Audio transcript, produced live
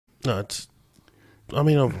No, it's... I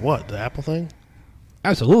mean, of what? The Apple thing?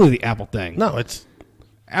 Absolutely the Apple thing. No, it's...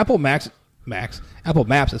 Apple Maps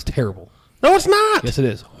is terrible. No, it's not. Yes, it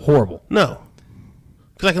is. Horrible. No.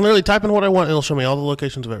 Because I can literally type in what I want, and it'll show me all the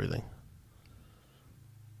locations of everything.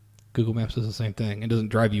 Google Maps does the same thing. It doesn't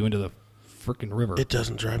drive you into the freaking river. It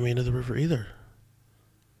doesn't drive me into the river either.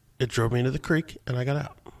 It drove me into the creek, and I got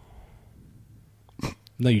out.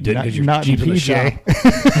 No, you didn't, because Not you're in Jeep in the shop.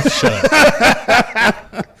 PJ.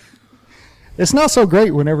 Shut up. It's not so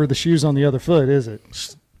great whenever the shoe's on the other foot, is it?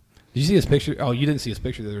 Did you see his picture? Oh, you didn't see his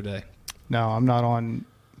picture the other day. No, I'm not on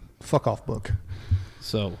fuck off book.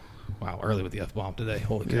 So, wow, early with the F-bomb today.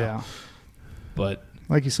 Holy cow. Yeah. But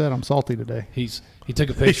Like you said, I'm salty today. he took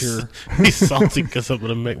a picture. He's salty because I'm going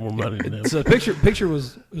to make more money than him. So the picture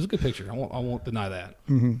was a good picture. I won't deny that.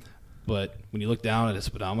 Mm-hmm. But when you look down at his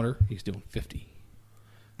speedometer, he's doing 50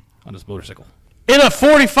 on his motorcycle. In a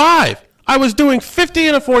 45! I was doing 50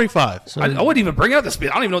 in a 45. So I wouldn't even bring out the speed.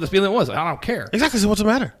 I don't even know what the speed limit was. I don't care. Exactly, so what's the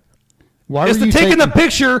matter? why It's were you taking the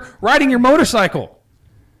picture, riding your motorcycle.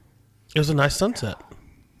 It was a nice sunset.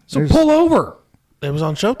 So pull over. It was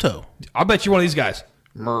on Shoto. I'll bet you're one of these guys.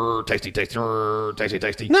 Tasty.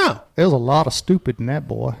 No, There was a lot of stupid in that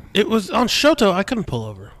boy. it was on Shoto. I couldn't pull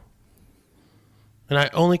over. And I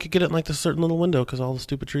only could get it in like this certain little window because of all the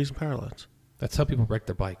stupid trees and power lines. That's how people wreck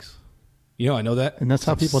their bikes. You know, I know that. And that's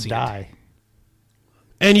how I've people seen it. die.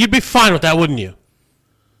 And you'd be fine with that, wouldn't you?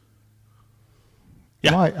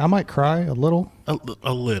 Yeah. I might cry a little.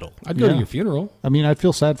 A little. I'd go to Yeah. your funeral. I mean, I'd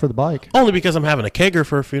feel sad for the bike. Only because I'm having a kegger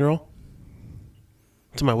for a funeral.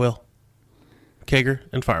 It's in my will. Kegger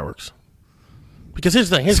and fireworks. Because here's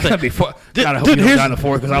the thing. It's going to be fun. Dude, God, I hope dude, you don't here's- die on the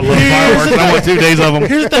 4th because I love fireworks. I want 2 days of them.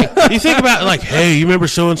 Here's the thing. You think about it like, hey, you remember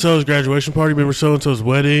so-and-so's graduation party? Remember so-and-so's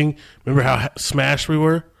wedding? Remember how smashed we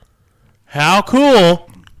were? How cool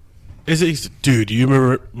is it? He said, dude, do you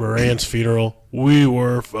remember Moran's funeral? We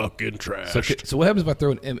were fucking trashed. So what happens if I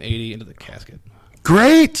throw an M80 into the casket?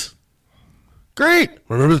 Great.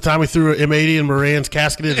 Remember the time we threw an M80 in Moran's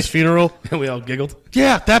casket at his funeral? And we all giggled.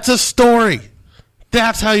 Yeah, that's a story.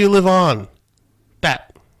 That's how you live on.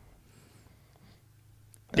 That.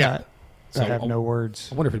 Yeah. I have no words.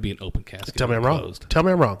 I wonder if it'd be an open casket. Tell me I'm closed. wrong. Tell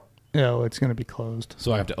me I'm wrong. No, it's going to be closed.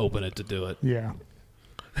 So I have to open it to do it. Yeah.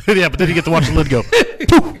 Yeah, but then you get to watch the lid go.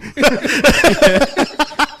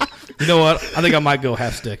 You know what? I think I might go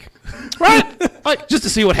half stick. Right? Like, Just to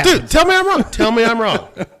see what happens. dude, tell me I'm wrong. Tell me I'm wrong.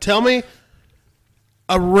 Tell me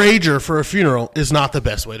a rager for a funeral is not the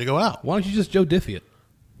best way to go out. Why don't you just Joe Diffie it?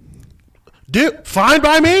 Dude, fine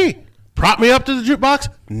by me. Prop me up to the jukebox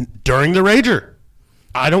during the rager.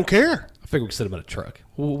 I don't care. I figure we could set him in a truck.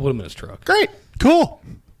 We'll put him in his truck. Great. Cool.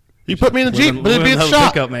 You put me in the Jeep, but it'd be at the We'll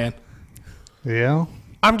shop. pickup, man. Yeah.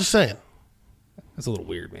 I'm just saying. That's a little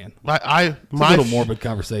weird, man. My It's a little morbid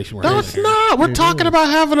conversation. We're No, having it's here. not. We're talking about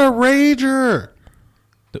having a rager.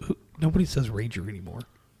 Nobody says rager anymore.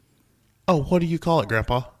 Oh, what do you call it,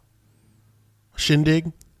 Grandpa? A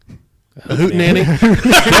shindig? A hoot nanny? Definitely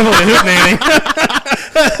a hoot nanny.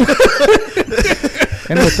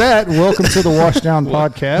 And with that, welcome to the Washdown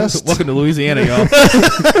podcast. Welcome to Louisiana, y'all.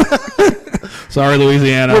 Sorry,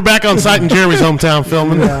 Louisiana. We're back on site in Jeremy's hometown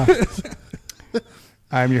filming. Yeah.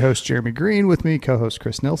 I'm your host, Jeremy Green. With me, co-host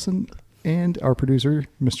Chris Nelson, and our producer,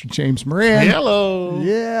 Mr. James Moran. Hello.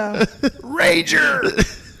 Yeah. Rager.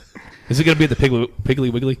 Is it going to be at the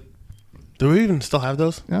Piggly Wiggly? Do we even still have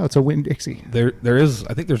those? No, it's a Winn-Dixie. There is.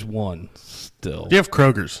 I think there's one still. Do you have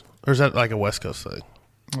Kroger's? Or is that like a West Coast thing?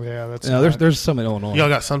 Yeah, that's No, there's some in Illinois. Y'all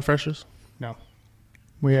got Sunfreshes? No.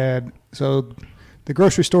 We had, so the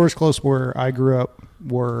grocery stores close where I grew up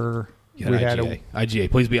were, You had IGA.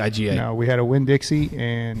 Please be IGA. No, we had a Winn-Dixie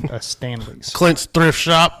and a Stanley's. Clint's Thrift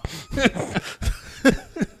Shop.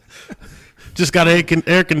 Just got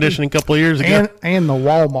air conditioning a couple of years ago. And the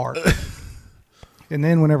Walmart. And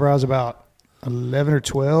then whenever I was about 11 or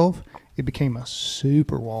 12, it became a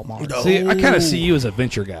super Walmart. No. See, I kind of see you as a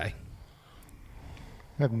venture guy.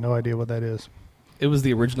 I have no idea what that is. It was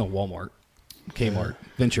the original Walmart. Kmart.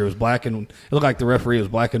 Venture was black and it looked like the referee was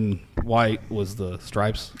black and white was the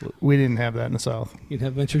stripes. We didn't have that in the South. You didn't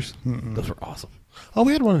have Ventures? Those were awesome. Oh,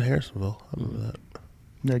 we had one in Harrisonville. I remember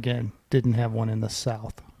that. Again, didn't have one in the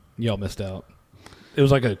South. Y'all missed out. It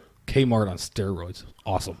was like a Kmart on steroids.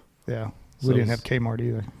 Awesome. Yeah. So We didn't it's- have Kmart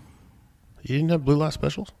either. You didn't have Blue Light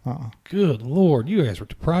Specials? Good Lord. You guys were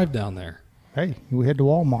deprived down there. Hey, we had to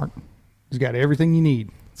Walmart. It's got everything you need.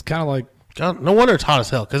 It's kind of like God, no wonder it's hot as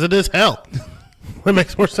hell, because it is hell. It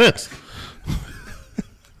makes more sense.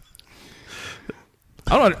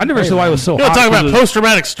 I never understood why it was so You hot. want to talk about 'cause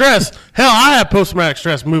post-traumatic stress? Hell, I have post-traumatic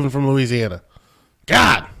stress moving from Louisiana.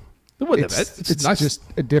 God. It wouldn't It's, have. it's nice. just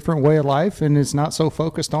a different way of life, and it's not so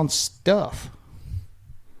focused on stuff.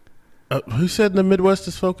 Who said the Midwest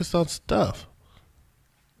is focused on stuff?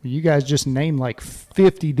 You guys just named like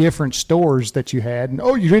 50 different stores that you had, and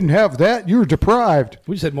you didn't have that. You were deprived.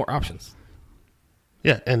 We just had more options.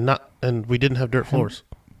 Yeah, and we didn't have dirt floors.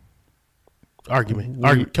 Argue me.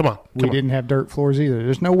 Come on. We didn't have dirt floors either.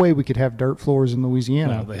 There's no way we could have dirt floors in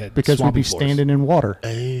Louisiana No, they had because we'd swampy be floors. standing in water.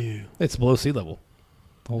 It's below sea level.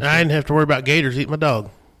 I didn't have to worry about gators eating my dog.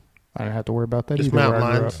 I didn't have to worry about that Just either. mountain where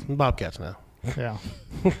I grew lions and bobcats now. up. Yeah.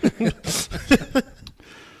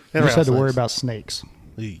 And I just had to worry rattlesnakes. about snakes.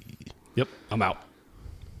 Yep, I'm out.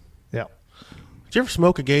 Yeah. Did you ever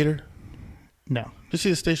smoke a gator? No. Did you see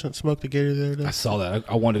the station that smoked a gator the other day? I saw that.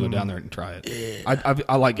 I wanted to go down there and try it. Yeah.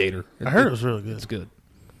 I like gator. I heard it was really good. It's good.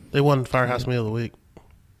 They won Firehouse Meal of the Week.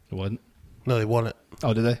 It wasn't. No, they won it.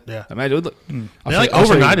 Oh, did they? Yeah. I mean, dude, look. They like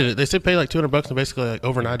overnighted it. They said pay like $200 and basically like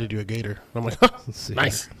overnighted you a gator. And I'm like, Let's see.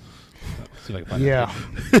 nice. See if I can find Yeah.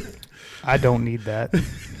 I don't need that. that.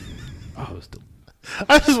 Oh, it was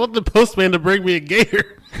I just want the postman to bring me a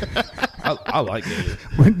gator. I like gator.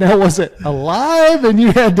 Now, was it alive and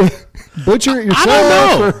you had to butcher it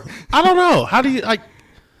yourself? I don't know. How do you like?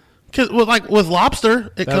 Because with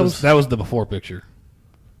lobster, it comes. That was the before picture.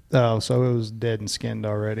 Oh, so it was dead and skinned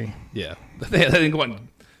already. Yeah. They didn't go on.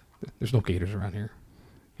 There's no gators around here.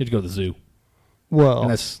 You had to go to the zoo. Well,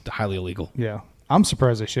 And that's highly illegal. yeah. I'm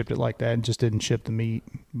surprised they shipped it like that and just didn't ship the meat.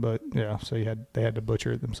 But yeah, so they had to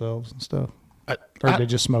butcher it themselves and stuff. Or they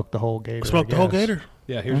just smoked the whole gator. smoked the whole gator.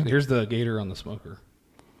 Yeah, here's the gator on the smoker.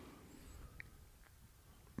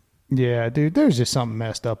 Yeah, dude, there's just something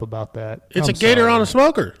messed up about that. It's I'm a gator sorry. on a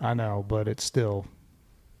smoker. I know, but it's still,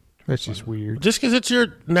 that's just weird. Just because it's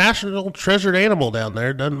your national treasured animal down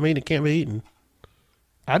there doesn't mean it can't be eaten.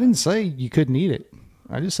 I didn't say you couldn't eat it.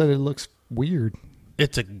 I just said it looks weird.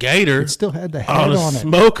 It's a gator It still had the head on a on it.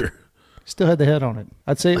 smoker. Still had the head on it.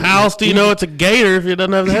 I'd say. How else do you know it's a gator if it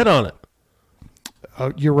doesn't have the head on it?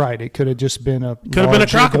 You're right. It could have just been a. Could have been a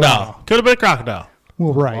large crocodile. iguana. Could have been a crocodile.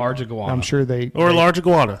 Well, right. Large iguana. I'm sure they. Or a large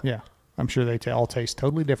iguana. Yeah, I'm sure they all taste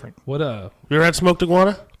totally different. What You ever had smoked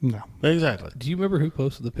iguana? No. Exactly. do you remember who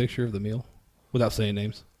posted the picture of the meal without saying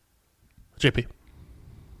names? JP.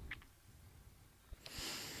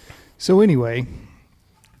 So anyway,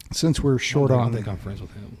 since we're short I on think I'm friends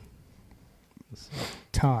with him.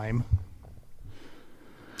 time,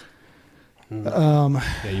 Yeah,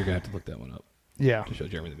 you're gonna have to look that one up yeah, to show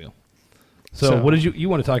Jeremy the meal. So what did you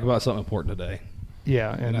want to talk about something important today?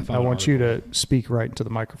 yeah, and I I found an want you to speak right into the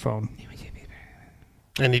microphone.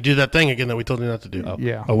 And you do that thing again that we told you not to do.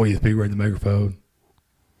 Yeah, Oh, wait, you speak right in the microphone.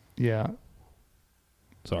 yeah.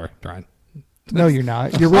 Sorry, trying. No, you're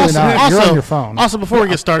not. You're really not. You're on your phone. Also, before we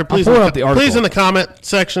get started, please, pulling up the article. please in the comment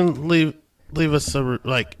section leave us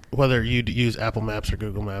whether you use Apple Maps or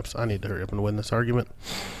Google Maps. I need to hurry up and win this argument.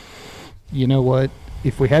 You know what?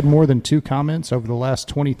 If we had more than 2 comments over the last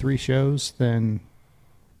 23 shows, then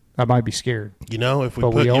I might be scared. You know, if we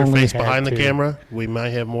But put we your only face had behind the 2. camera, we might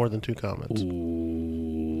have more than 2 comments.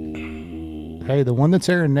 Hey, the one that's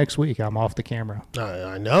airing next week, I'm off the camera.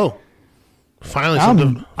 I know. Finally, I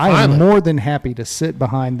finally. am more than happy to sit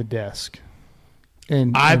behind the desk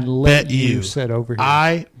and let bet you sit over here.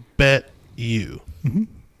 I bet you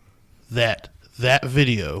that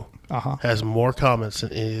video Uh-huh. has more comments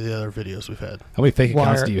than any of the other videos we've had. How many fake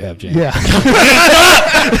accounts Wire- do you have, James? Yeah.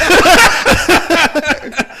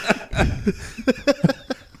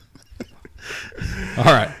 All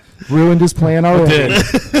right. Ruined his plan already.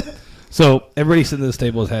 So everybody sitting at this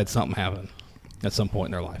table has had something happen at some point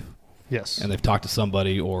in their life. Yes. And they've talked to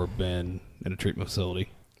somebody or been in a treatment facility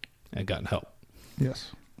and gotten help.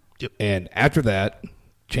 Yes. And after that,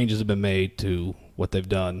 changes have been made to what they've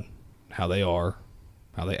done, how they are,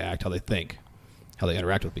 how they act, how they think, how they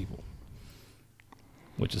interact with people,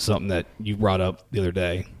 which is something that you brought up the other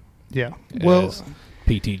day. Yeah. As Well,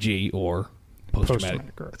 PTG or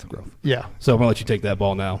post-traumatic growth. growth. Yeah. So I'm going to let you take that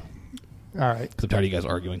ball now All right. because I'm tired of you guys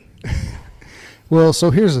arguing. Well,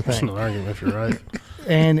 so here's the It's thing. an argument if you're right.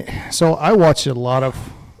 And so I watch a lot of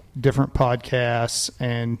different podcasts,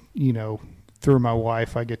 and through my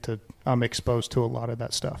wife, I'm exposed to a lot of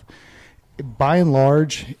that stuff. By and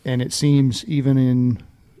large, and it seems even in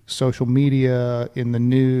social media, in the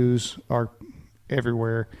news, or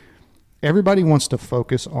everywhere, everybody wants to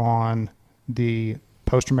focus on the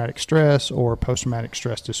post-traumatic stress or post-traumatic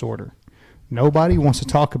stress disorder. Nobody wants to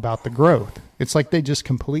talk about the growth. It's like they just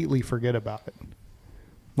completely forget about it.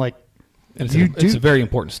 Like, And it's a very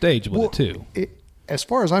important stage with it, too. As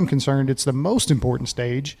far as I'm concerned, it's the most important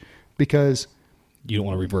stage because, You don't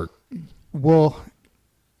want to revert. well,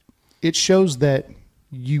 it shows that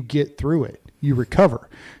you get through it. You recover.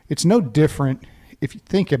 It's no different if you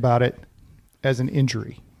think about it as an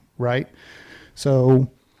injury, right?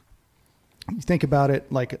 So you think about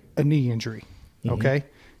it like a knee injury, okay?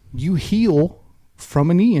 You heal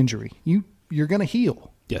from a knee injury. You're going to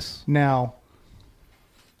heal. Yes. Now,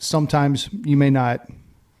 sometimes you're not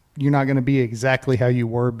going to be exactly how you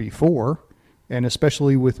were before, and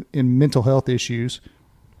especially in mental health issues,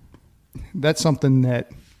 that's something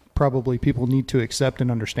that probably people need to accept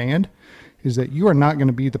and understand, is that you are not going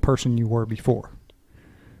to be the person you were before.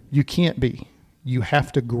 You can't be. You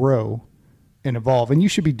have to grow and evolve, and you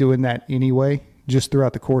should be doing that anyway, just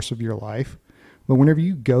throughout the course of your life. But whenever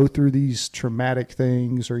you go through these traumatic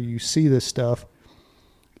things or you see this stuff,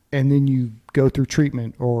 and then you go through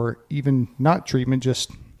treatment, or even not treatment,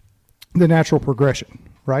 just the natural progression,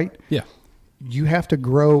 right? Yeah. You have to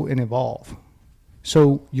grow and evolve.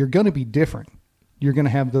 So you're going to be different. You're going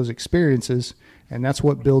to have those experiences, and that's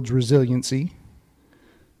what builds resiliency.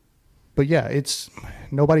 But yeah,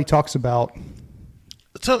 nobody talks about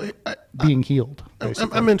being healed.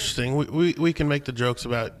 I'm interesting. We can make the jokes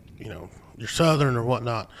about, you're Southern or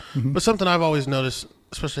whatnot, but something I've always noticed,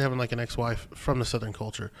 especially having like an ex-wife from the Southern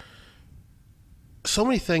culture, so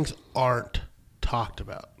many things aren't talked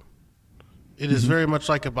about. It is very much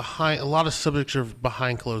like a lot of subjects are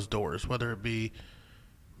behind closed doors, whether it be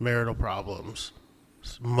marital problems,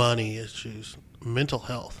 money issues, mental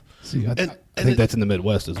health. See, I think that's in the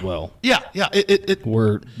Midwest as well. Yeah.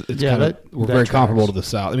 We're very comparable to the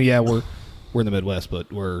South. I mean, we're in the Midwest,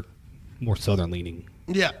 but we're more Southern leaning.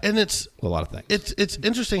 Yeah, and it's a lot of things. It's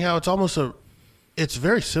interesting how it's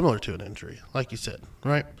very similar to an injury, like you said,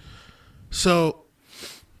 right? So,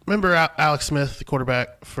 remember Alex Smith, the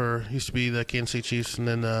quarterback used to be the Kansas City Chiefs and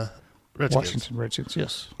then the Redskins. Washington Redskins,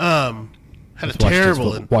 yes. Had a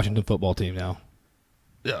terrible Washington football team now.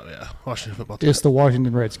 Yeah, Washington football team. It's the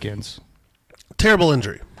Washington Redskins. Terrible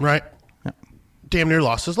injury, right? Yeah. Damn near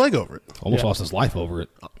lost his leg over it. Almost lost his life over it.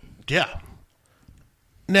 Yeah.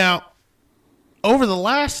 Now, over the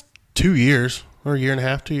last 2 years, or a year and a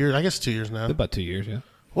half, 2 years, I guess 2 years now. About 2 years, yeah.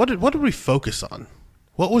 What did we focus on?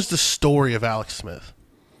 What was the story of Alex Smith?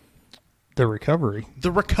 The recovery.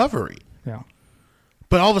 Yeah.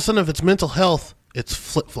 But all of a sudden, if it's mental health, it's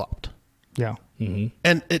flip-flopped. Yeah. Mm-hmm.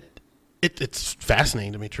 And it's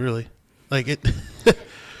fascinating to me, truly. Like it.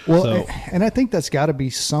 Well, and I think that's got to be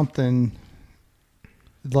something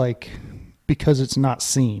like, because it's not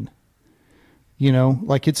seen.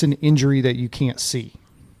 Like it's an injury that you can't see.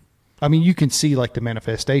 I mean, you can see like the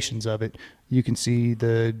manifestations of it. You can see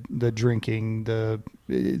the drinking,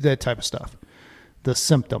 that type of stuff, the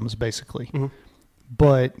symptoms basically. Mm-hmm.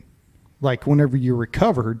 But like whenever you're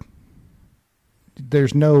recovered,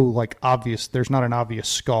 there's no there's not an obvious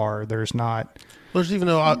scar. There's even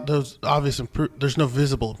those obvious there's no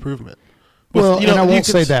visible improvement. Well, and I won't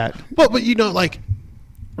say that. But like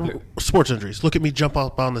sports injuries. Look at me jump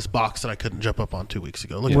up on this box that I couldn't jump up on 2 weeks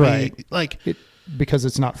ago. Look at me, because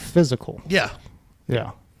it's not physical. Yeah.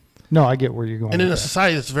 Yeah. No, I get where you're going. And in a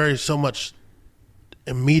society that's so much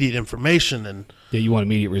immediate information and you want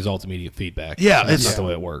immediate results, immediate feedback. Yeah, that's not the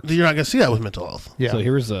way it works. You're not going to see that with mental health. Yeah. So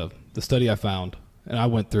here's the study I found, and I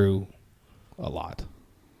went through a lot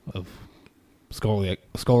of scholarly.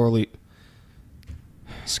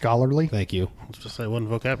 Thank you. Let's just say one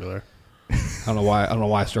vocabulary. I don't know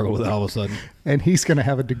why I struggle with it all of a sudden. And he's going to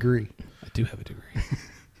have a degree. I do have a degree.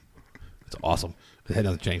 It's awesome. It had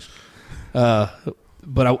nothing changed.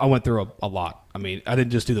 But I went through a lot. I mean, I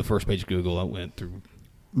didn't just do the first page of Google. I went through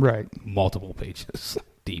multiple pages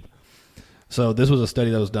deep. So this was a study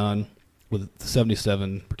that was done with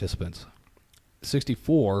 77 participants.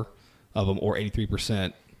 64 of them, or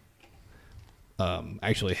 83%,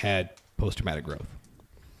 actually had post-traumatic growth.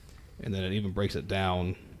 And then it even breaks it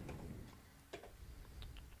down.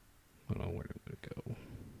 I don't know, where did it go?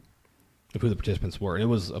 Of who the participants were. And it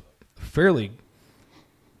was a fairly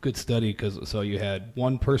good study because you had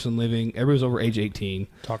one person living, everybody was over age 18.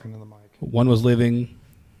 Talking to the mic. One was living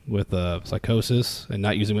with psychosis and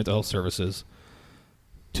not using mental health services.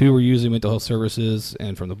 2 were using mental health services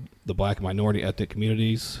and from the black and minority ethnic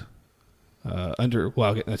communities.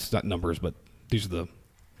 That's not numbers, but these are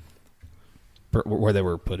where they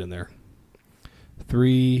were put in there.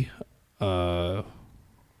 3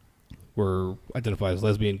 were identified as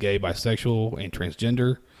lesbian, gay, bisexual, and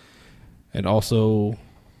transgender. And also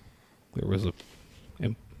there was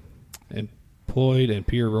employed and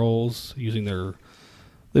peer roles using their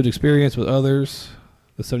lived experience with others.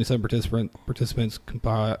 The 77 participants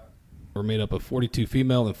were made up of 42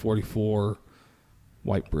 female and 44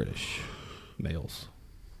 white British males.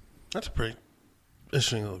 That's a pretty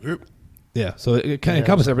interesting little group. Yeah, so it kind of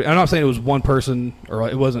encompasses everything. I'm not saying it was one person, or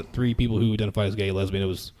it wasn't 3 people who identified as gay, lesbian. It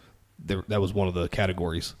was that was one of the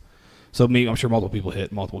categories. So I'm sure multiple people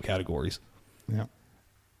hit multiple categories. Yeah.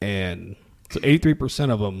 And so 83%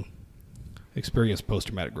 of them experienced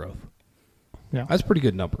post-traumatic growth. Yeah. That's a pretty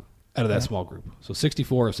good number out of that small group. So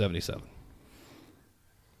 64 of 77.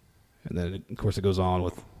 And then, of course, it goes on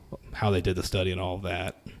with how they did the study and all of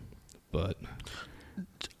that. But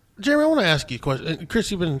Jeremy, I want to ask you a question. Chris,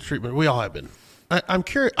 you've been in treatment. We all have been. I'm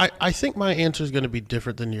curious. I think my answer is going to be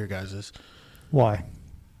different than your guys's. Why?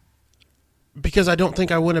 Because I don't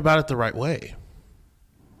think I went about it the right way.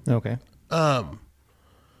 Okay. Well,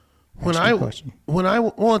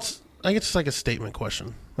 I guess it's like a statement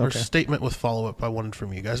question or a statement with follow up I wanted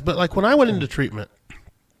from you guys. But like when I went into treatment,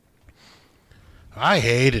 I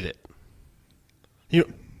hated it.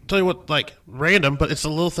 Tell you what, like random, but it's the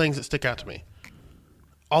little things that stick out to me.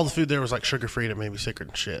 All the food there was like sugar free and it made me sicker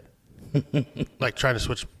than shit. Like trying to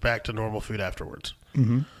switch back to normal food afterwards.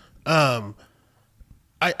 Mm-hmm.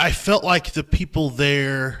 I felt like the people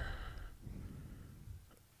there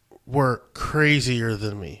were crazier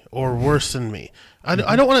than me or worse than me. I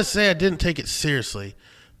don't want to say I didn't take it seriously,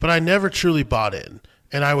 but I never truly bought in.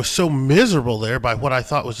 And I was so miserable there by what I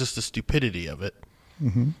thought was just the stupidity of it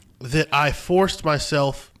that I forced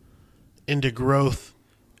myself into growth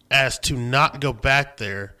as to not go back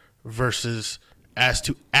there versus as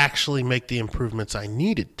to actually make the improvements I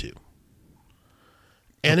needed to.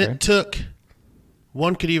 And it took,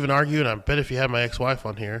 one could even argue, and I bet if you had my ex-wife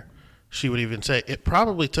on here, she would even say, it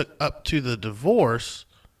probably took up to the divorce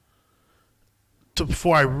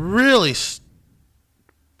before I really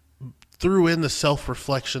threw in the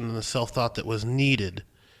self-reflection and the self-thought that was needed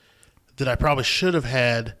that I probably should have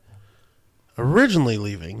had originally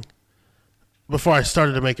leaving before I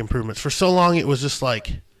started to make improvements. For so long, it was just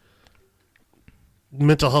like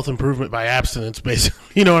mental health improvement by abstinence, basically.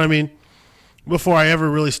 You know what I mean? Before I ever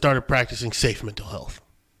really started practicing safe mental health.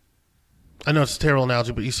 I know it's a terrible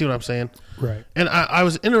analogy, but you see what I'm saying? Right. And I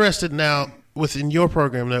was interested now, within your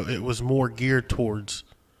program, though, it was more geared towards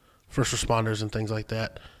first responders and things like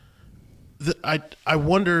that. I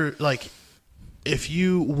wonder, like, if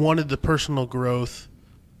you wanted the personal growth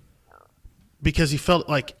because you felt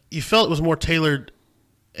it was more tailored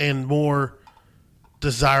and more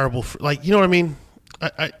desirable for, like, you know what I mean?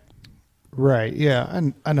 Right.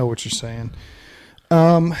 Yeah. I know what you're saying.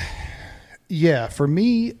 Yeah, for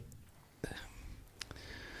me,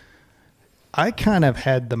 I kind of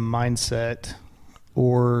had the mindset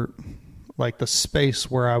or like the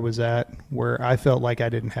space where I was at where I felt like I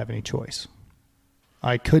didn't have any choice.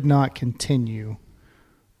 I could not continue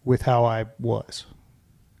with how I was.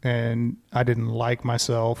 And I didn't like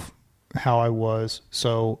myself, how I was.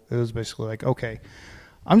 So it was basically like, okay,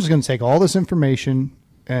 I'm just going to take all this information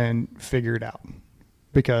and figure it out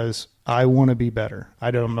because I want to be better.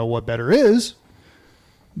 I don't know what better is,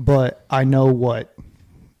 but I know what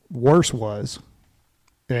worse was,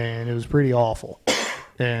 and it was pretty awful.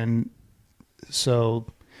 And so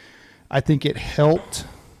I think it helped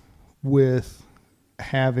with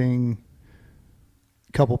having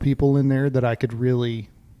a couple people in there that I could really,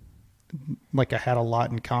 like, I had a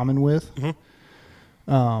lot in common with,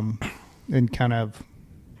 and kind of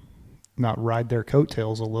not ride their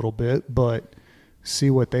coattails a little bit, but see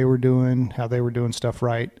what they were doing, how they were doing stuff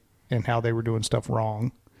right, and how they were doing stuff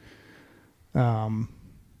wrong.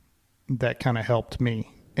 That kind of helped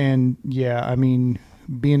me. And yeah, I mean,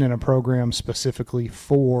 being in a program specifically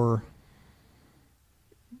for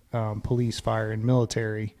police, fire, and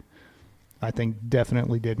military, I think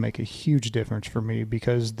definitely did make a huge difference for me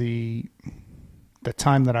because the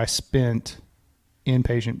time that I spent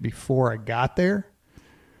inpatient before I got there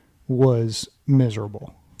was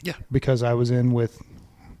miserable. Yeah. Because I was in with,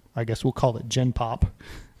 I guess we'll call it Gen Pop.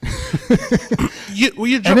 And it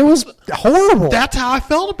was horrible. That's how I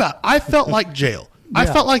felt about it. I felt like jail. Yeah. I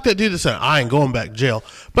felt like that dude that said, I ain't going back to jail.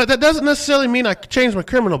 But that doesn't necessarily mean I changed my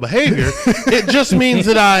criminal behavior. It just means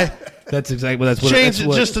that I changed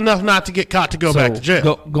it just enough not to get caught to go back to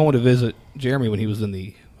jail. Going to visit Jeremy when he was in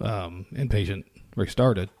the inpatient where he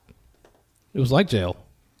started, it was like jail.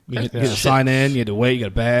 You had to sign in, you had to wait, you got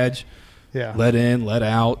a badge, let in, let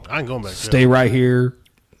out. I ain't going back to jail. Stay right here.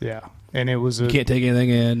 Yeah. And it was you can't take anything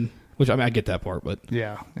in, which, I mean, I get that part, but.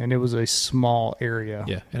 Yeah. And it was a small area.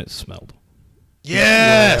 Yeah. And it smelled.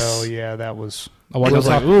 Yes. Oh, yeah. That was. I was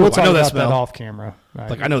like, ooh, I know that smell. That off camera.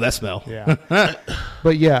 Like, I know that smell. Yeah.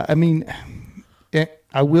 But yeah, I mean,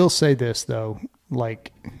 I will say this though,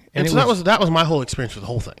 like, and so that was my whole experience with the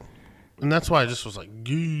whole thing. And that's why I just was like,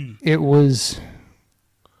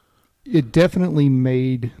 it definitely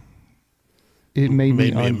made it made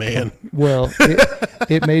me a man. Well,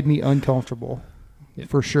 it made me uncomfortable,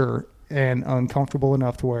 for sure, and uncomfortable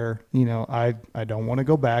enough to where, you know, I don't want to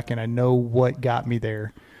go back, and I know what got me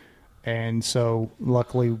there. And so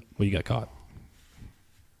luckily, Well, you got caught.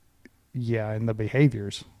 yeah, and the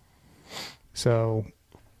behaviors. So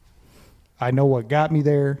I know what got me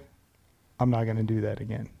there. I'm not going to do that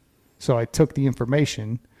again. So I took the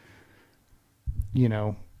information, you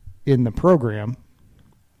know, in the program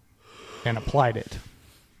and applied it.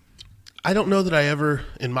 I don't know that I ever,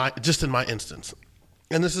 in my instance,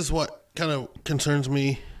 and this is what kind of concerns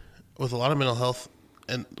me with a lot of mental health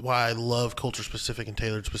and why I love culture-specific and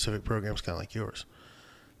tailored-specific programs kind of like yours.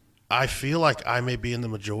 I feel like I may be in the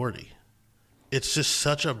majority. It's just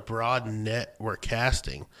such a broad net we're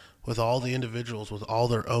casting with all the individuals with all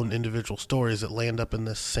their own individual stories that land up in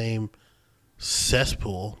this same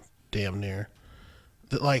cesspool, damn near,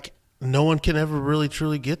 that like no one can ever really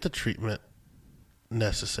truly get the treatment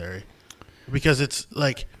necessary, because it's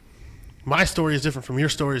like my story is different from your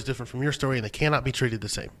story is different from your story, and they cannot be treated the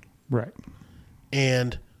same. Right.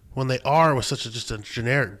 And when they are with such just a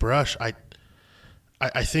generic brush,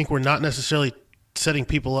 I think we're not necessarily setting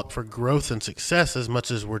people up for growth and success as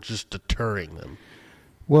much as we're just deterring them.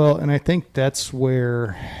 Well, and I think that's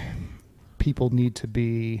where people need to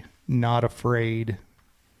be not afraid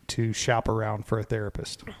to shop around for a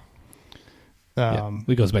therapist.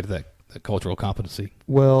 It goes back to that cultural competency.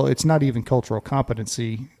 Well, it's not even cultural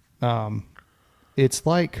competency. It's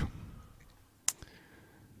like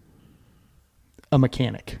a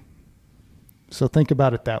mechanic. So think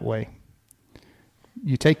about it that way.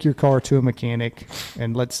 You take your car to a mechanic,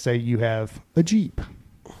 and let's say you have a Jeep.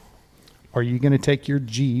 Are you going to take your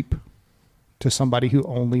Jeep to somebody who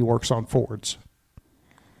only works on Fords?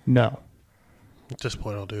 No. At this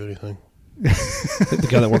point, I'll do anything. The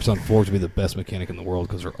guy that works on Fords would be the best mechanic in the world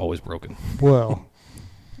because they're always broken. Well,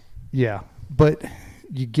 yeah, but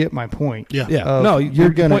you get my point. Yeah. No,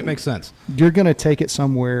 your point makes sense. You're going to take it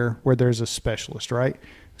somewhere where there's a specialist, right?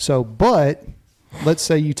 So, but let's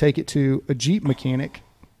say you take it to a Jeep mechanic,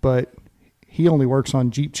 but he only works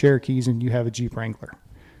on Jeep Cherokees and you have a Jeep Wrangler.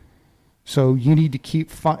 So you need to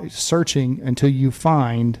keep searching until you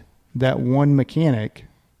find that one mechanic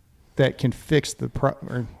that can fix the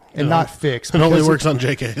problem, and not fix. It only works on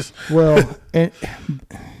JKs. Well,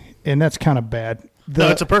 and that's kind of bad. No,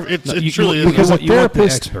 it's a perfect. It truly is. Because a you want the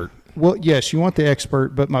therapist, expert. well, yes, you want the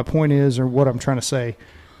expert, but my point is, or what I'm trying to say,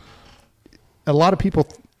 a lot of people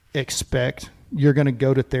expect you're going to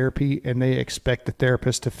go to therapy and they expect the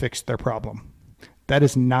therapist to fix their problem. That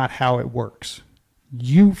is not how it works.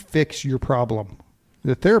 You fix your problem.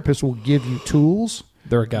 The therapist will give you tools.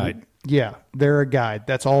 They're a guide. Yeah, they're a guide.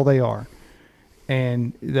 That's all they are.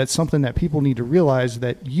 And that's something that people need to realize,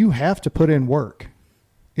 that you have to put in work.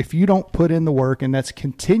 If you don't put in the work, and that's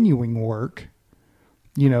continuing work,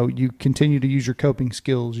 you know, you continue to use your coping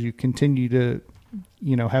skills, you continue to,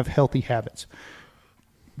 you know, have healthy habits,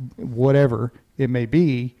 whatever it may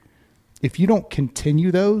be, if you don't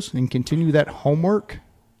continue those and continue that homework,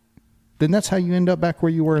 then that's how you end up back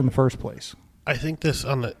where you were in the first place. I think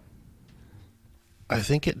I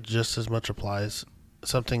think it just as much applies.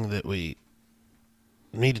 Something that we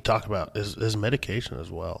need to talk about is medication as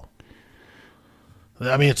well.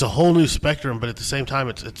 I mean, it's a whole new spectrum, but at the same time,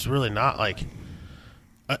 it's really not like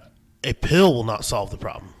a pill will not solve the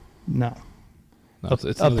problem. No. It's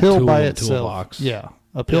A another pill tool by in the itself. toolbox. Yeah.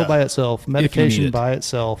 A pill by itself, medication it. by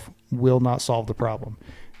itself will not solve the problem.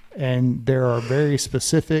 And there are very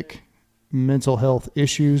specific mental health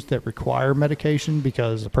issues that require medication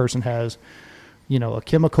because the person has, you know, a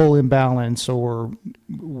chemical imbalance or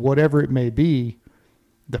whatever it may be.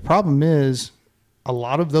 The problem is a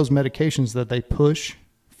lot of those medications that they push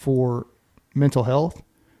for mental health,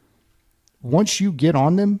 once you get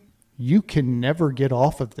on them, you can never get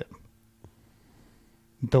off of them.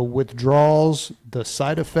 The withdrawals, the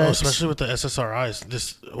side effects. Especially with the SSRIs.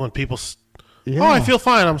 Just when people, Yeah. I feel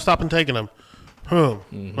fine, I'm stopping taking them. Well,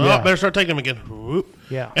 Yeah. I better start taking them again. Whoop.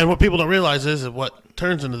 Yeah. And what people don't realize is that what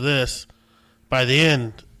turns into this, by the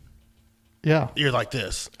end, Yeah. you're like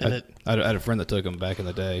this. And I had a friend that took them back in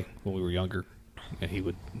the day when we were younger, and he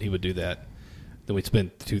would do that. Then we'd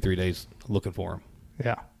spend 2-3 days looking for him,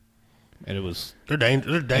 Yeah. and it was they're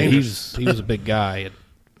dangerous. and dangerous. he was a big guy, and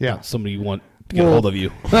Yeah. not somebody you want to get Well, a hold of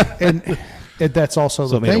you. and that's also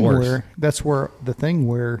So the it made it thing worse.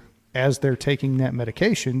 where as they're taking that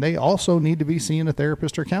medication, they also need to be seeing a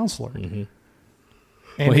therapist or counselor. Mm-hmm.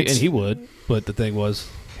 And, Well, he would, but the thing was,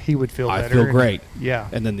 he would feel I better. feel great. Yeah.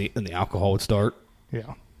 And then the alcohol would start,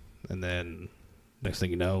 Yeah. and then next thing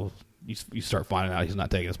you know, you start finding out he's not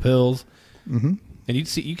taking his pills, Mm-hmm. and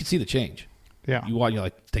you could see the change. Yeah. You want, you're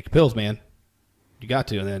like, take your pills, man. You got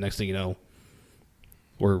to. And then next thing you know,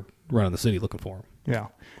 we're running the city looking for them. Yeah.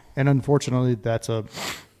 And unfortunately,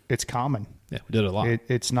 it's common. Yeah, we did it a lot.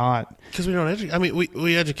 It's not. Because we don't educate. I mean,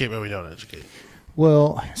 we educate, but we don't educate.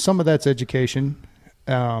 Well, some of that's education,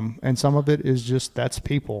 and some of it is just that's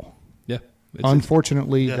people. Yeah.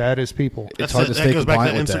 Unfortunately, that is people. It's hard to stay that goes back to compliant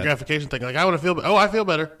the with instant that. gratification thing. Like, I want to feel, I feel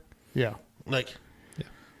better. Yeah. Like,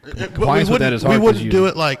 Compliance with that is hard. We 'cause wouldn't you- do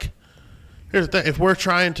it like, here's the thing. If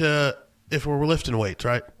we're lifting weights,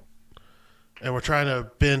 right? And we're trying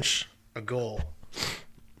to bench a goal,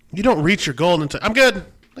 you don't reach your goal and say, I'm good.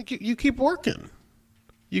 Like, you keep working.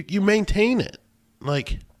 You maintain it.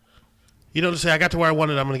 Like, you don't just say, I got to where I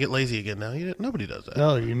wanted, I'm going to get lazy again now. Nobody does that.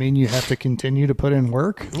 Oh, you mean you have to continue to put in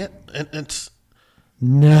work? Yeah, and it's...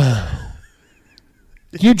 No.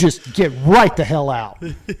 You just get right the hell out.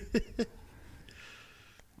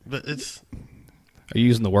 But it's... Are you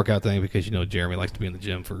using the workout thing because you know Jeremy likes to be in the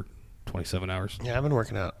gym for 27 hours? Yeah, I've been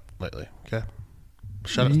working out lately. Okay.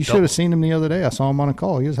 You should have seen him the other day. I saw him on a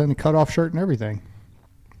call. He was having a cut-off shirt and everything.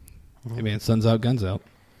 Hey, man, sun's out, guns out.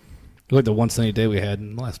 Look like the one sunny day we had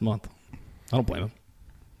in the last month. I don't blame him.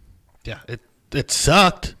 Yeah, it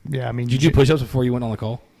sucked. Yeah, I mean, Did you do push-ups before you went on the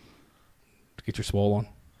call to get your swole on?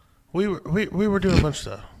 We were doing a bunch of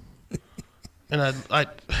stuff, and I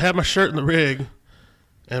had my shirt in the rig,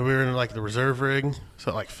 and we were in like the reserve rig, so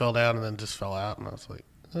it like fell down and then just fell out, and I was like,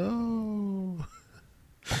 oh.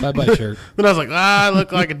 Bye-bye shirt. Then I was like, I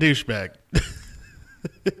look like a douchebag.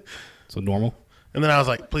 So normal? And then I was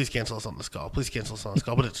like, please cancel us on this call. Please cancel us on this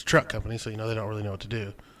call. But it's a truck company, so they don't really know what to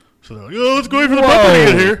do. So they're like, oh, let's go wait for the bumper to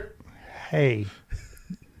get here. Hey.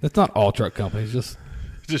 That's not all truck companies. Just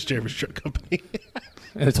Jeremy's truck company.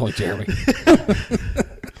 and it's only Jeremy.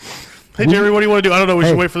 Hey, Jeremy, what do you want to do? I don't know. We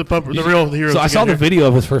should wait for the pumper, the real hero. So to I get saw the here. video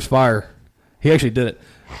of his first fire. He actually did it.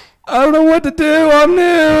 I don't know what to do. I'm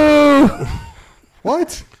new.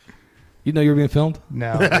 What? You know you were being filmed?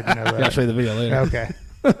 No, I didn't know that. Yeah, I'll show you the video later. Okay.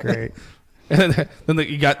 Great. And then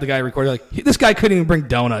you got the guy recording like, this guy couldn't even bring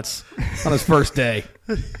donuts on his first day.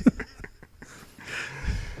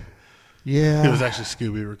 Yeah. It was actually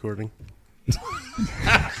Scooby recording.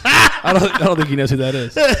 I don't think he knows who that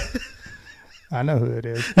is. I know who it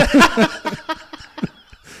is.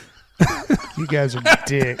 You guys are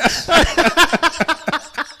dicks.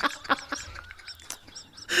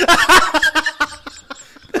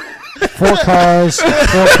 Four cars.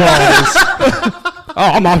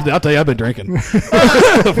 Oh, I'm off. I'll tell you, I've been drinking.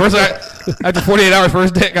 After 48 hours,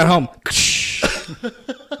 first day, I got home.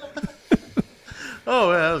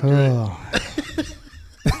 Oh, yeah, that was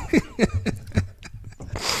great.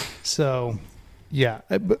 So, yeah,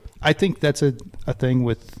 but I think that's a thing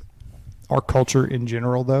with our culture in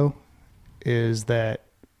general, though, is that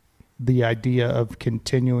the idea of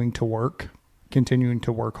continuing to work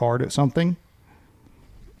hard at something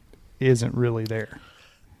isn't really there.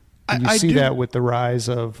 And you see that with the rise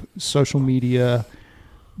of social media,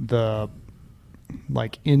 the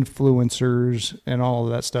like influencers and all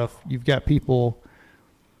of that stuff. You've got people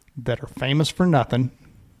that are famous for nothing.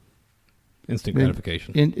 Instant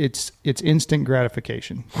gratification. It's instant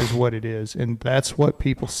gratification is what it is, and that's what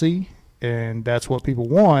people see, and that's what people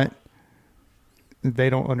want. They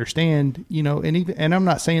don't understand, and I'm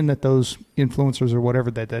not saying that those influencers or whatever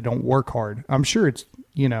that they don't work hard. I'm sure it's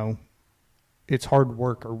it's hard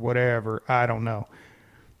work or whatever. I don't know.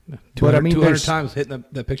 But I mean, 200 times hitting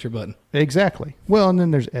that picture button. Exactly. Well, and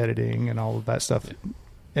then there's editing and all of that stuff.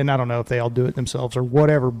 And I don't know if they all do it themselves or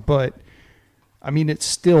whatever, but I mean, it's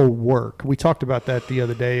still work. We talked about that the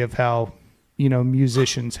other day of how,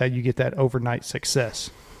 musicians, how you get that overnight success.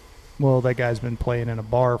 Well, that guy's been playing in a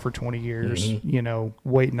bar for 20 years,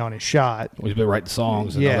 waiting on his shot. We've been writing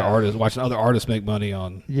songs and other artists, watching other artists make money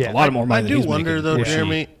on a lot more money I than he's do wonder, making. though,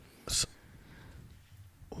 Jeremy,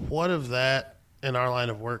 what of that in our line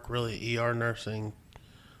of work, really, ER nursing,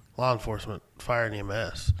 law enforcement, fire and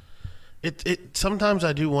EMS? It sometimes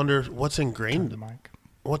I do wonder what's ingrained in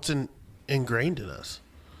us.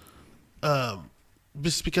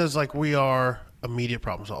 Just because like we are immediate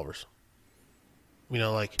problem solvers.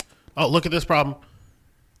 Like, oh, look at this problem.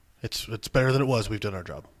 It's better than it was. We've done our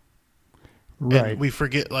job. Right. And we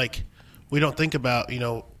forget, like, we don't think about,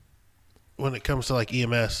 when it comes to like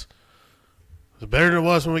EMS, it's better than it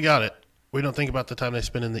was when we got it. We don't think about the time they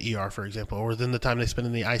spend in the ER, for example, or then the time they spend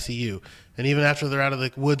in the ICU. And even after they're out of the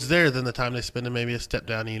woods there, then the time they spend in maybe a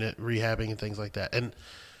step-down unit, rehabbing and things like that. And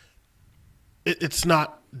it's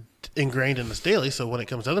not ingrained in us daily, so when it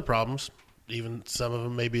comes to other problems, even some of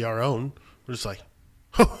them may be our own, we're just like,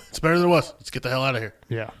 oh, it's better than it was. Let's get the hell out of here.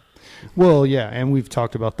 Yeah. Well, yeah, and we've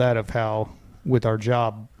talked about that of how with our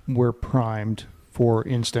job, we're primed for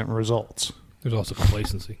instant results. There's also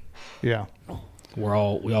complacency. Yeah. We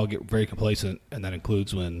all get very complacent, and that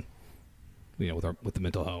includes when, with the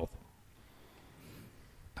mental health.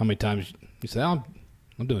 How many times you say, "I'm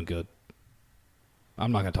doing good.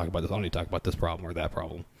 I'm not going to talk about this. I don't need to talk about this problem or that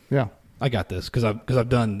problem. Yeah. I got this because I've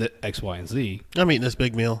done the X, Y, and Z. I'm eating this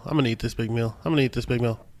big meal. I'm going to eat this big meal. I'm going to eat this big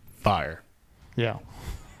meal. Fire. Yeah.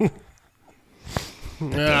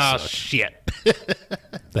 Oh, shit.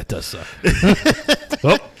 That does suck.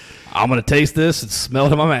 Well, I'm going to taste this and smell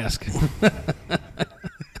it in my mask.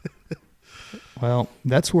 Well,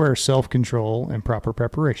 that's where self-control and proper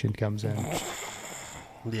preparation comes in.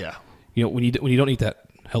 Yeah. When you don't eat that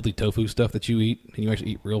healthy tofu stuff that you eat, and you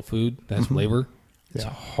actually eat real food that has flavor, it's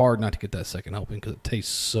hard not to get that second helping because it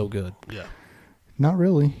tastes so good. Yeah. Not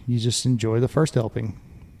really. You just enjoy the first helping.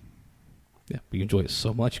 Yeah, but you enjoy it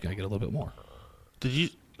so much, you got to get a little bit more.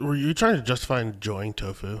 Were you trying to justify enjoying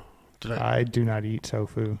tofu? I do not eat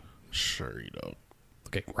tofu. Sure you don't.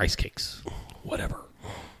 Okay, rice cakes, whatever.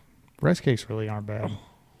 Rice cakes really aren't bad.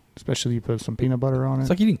 Especially you put some peanut butter on it. It's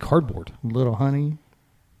like eating cardboard. A little honey.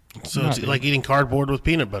 So it's like eating cardboard with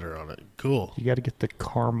peanut butter on it. Cool. You got to get the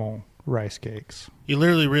caramel rice cakes. You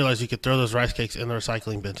literally realize you could throw those rice cakes in the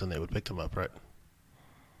recycling bins and they would pick them up, right?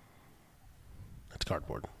 That's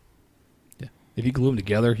cardboard. Yeah. If you glue them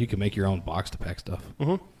together, you can make your own box to pack stuff.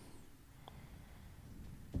 Mm-hmm.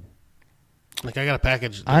 Like I got a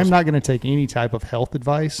package. I'm not going to take any type of health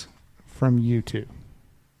advice from you two.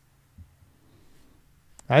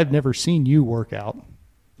 I've never seen you work out.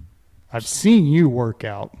 I've seen you work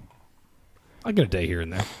out. I get a day here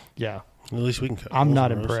and there. Yeah. At least we can cut. I'm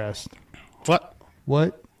not impressed. What?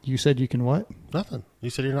 What? You said you can what? Nothing. You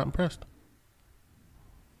said you're not impressed.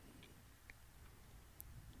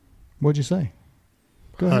 What'd you say?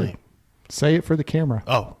 Go Honey. ahead. Say it for the camera.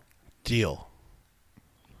 Oh, deal.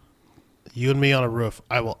 You and me on a roof,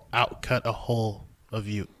 I will outcut a hole of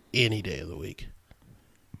you any day of the week.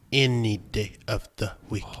 Any day of the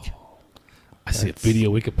week. I see a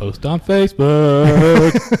video we could post on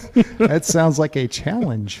Facebook. That sounds like a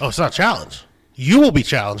challenge. Oh, it's not a challenge. You will be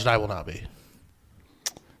challenged. I will not be.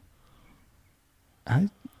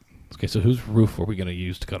 Okay, so whose roof are we going to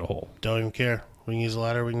use to cut a hole? Don't even care. We can use a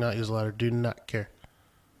ladder. We can not use a ladder. Do not care.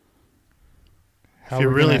 How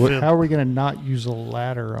are we going to not use a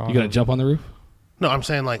ladder on? You going to jump on the roof? No, I'm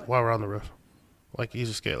saying like while we're on the roof. Like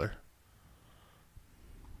use a scaler.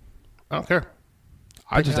 I don't care.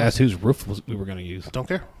 I just asked whose roof we were going to use. Don't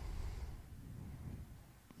care.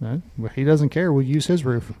 Well, he doesn't care. We'll use his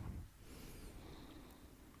roof.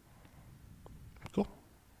 Cool.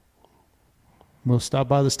 We'll stop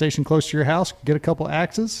by the station close to your house, get a couple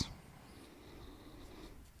axes.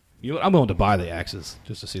 You know what? I'm willing to buy the axes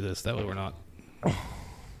just to see this. That way we're not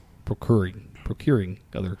procuring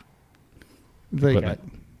other They got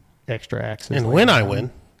equipment. extra axes. And when I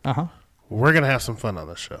win, we're going to have some fun on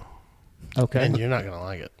this show. Okay. And you're not going to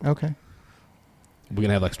like it. Okay. We're going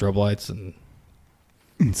to have like strobe lights and...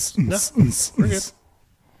 No, we're good.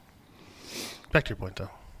 Back to your point,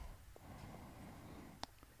 though.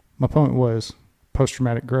 My point was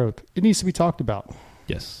post-traumatic growth. It needs to be talked about.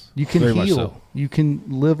 Yes. You can very much heal. so. You can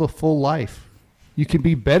live a full life. You can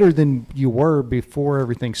be better than you were before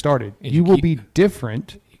everything started. And you will be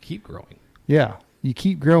different. You keep growing. Yeah. You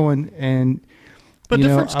keep growing. And, But you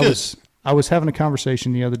know, difference good. I was having a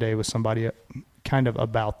conversation the other day with somebody kind of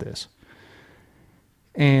about this.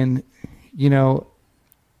 And, you know,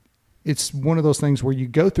 it's one of those things where you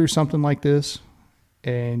go through something like this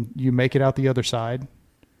and you make it out the other side.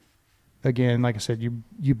 Again, like I said,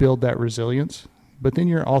 you build that resilience, but then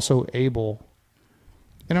you're also able,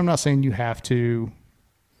 and I'm not saying you have to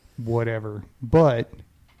whatever, but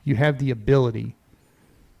you have the ability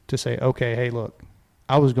to say, okay, hey, look,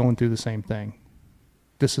 I was going through the same thing.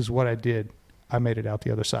 This is what I did. I made it out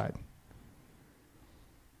the other side.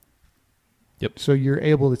 Yep. So you're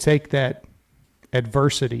able to take that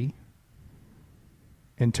adversity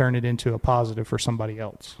and turn it into a positive for somebody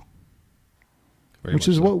else, Very which much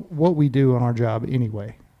is so. what we do on our job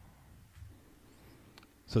anyway.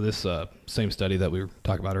 So this same study that we were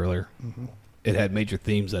talking about earlier, it had major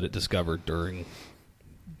themes that it discovered during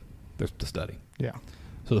the study. Yeah.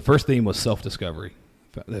 So the first theme was self-discovery.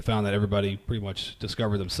 They found that everybody pretty much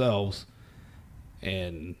discovered themselves,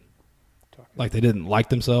 and like they didn't like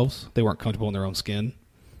themselves, they weren't comfortable in their own skin,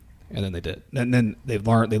 and then they did. And then they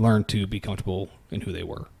learned to be comfortable in who they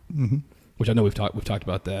were, which I know we've talked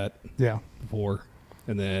about that before.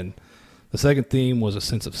 And then the second theme was a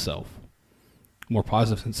sense of self. More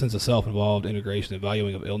positive sense of self involved integration and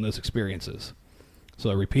valuing of illness experiences. So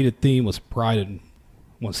a repeated theme was pride in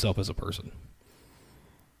oneself as a person.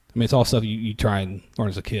 I mean, it's all stuff you try and learn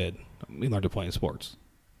as a kid. We learned to play in sports.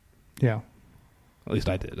 Yeah. At least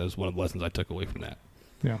I did. That was one of the lessons I took away from that.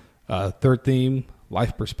 Yeah. Third theme,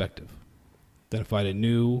 life perspective. Identified a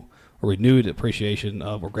new or renewed appreciation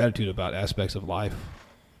of or gratitude about aspects of life.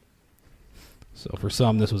 So for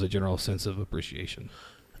some, this was a general sense of appreciation.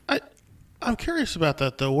 I'm curious about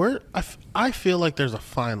that, though. Where I feel like there's a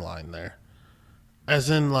fine line there. As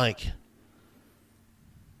in, like,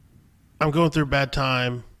 I'm going through a bad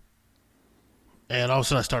time, and all of a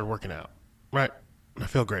sudden I started working out, right? And I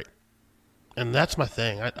feel great. And that's my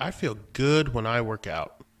thing. I feel good when I work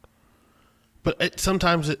out. But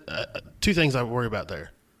sometimes, two things I worry about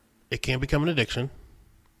there. It can become an addiction,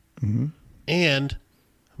 Mm-hmm. and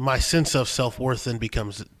my sense of self-worth then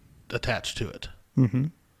becomes attached to it. Mm-hmm.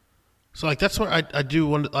 So, like, that's where I do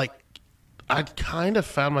wonder, like, I kind of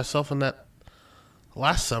found myself in that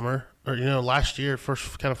last summer, or, last year,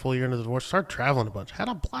 first kind of full year into the divorce, started traveling a bunch. Had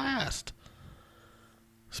a blast.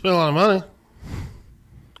 Spent a lot of money.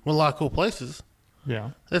 Went a lot of cool places.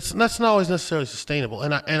 Yeah. That's not always necessarily sustainable.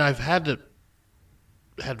 And I've had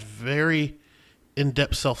very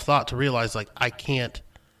in-depth self-thought to realize, like, I can't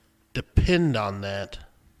depend on that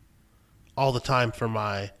all the time for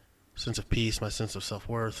my sense of peace, my sense of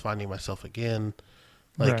self-worth, finding myself again.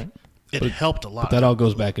 Like, Right. it helped a lot. But that all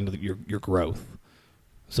goes back into your growth.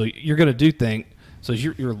 So you're going to do things. So as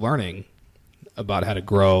you're learning about how to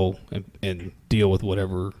grow and deal with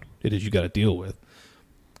whatever it is you got to deal with,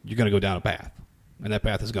 you're going to go down a path. And that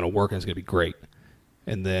path is going to work and it's going to be great.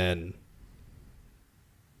 And then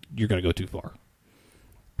you're going to go too far.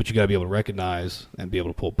 But you got to be able to recognize and be able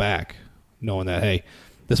to pull back, knowing that, hey,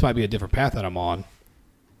 this might be a different path that I'm on,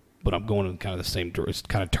 but I'm going in kind of the same, it's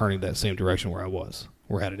kind of turning that same direction where I was,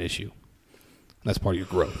 where I had an issue. That's part of your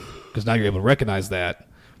growth. Because now you're able to recognize that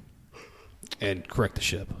and correct the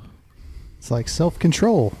ship. It's like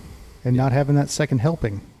self-control and not having that second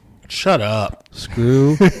helping. Shut up.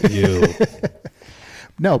 Screw you.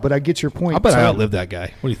 No, but I get your point. I bet I So- outlived that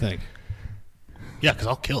guy. What do you think? Yeah, because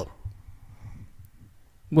I'll kill him.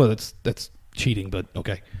 Well, that's cheating, but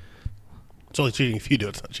okay. It's only cheating if you do it.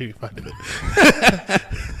 It's not cheating if I do it.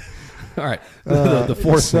 All right. The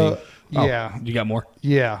fourth so, thing. Oh, yeah. You got more?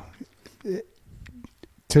 Yeah.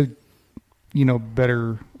 To,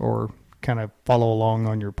 better or kind of follow along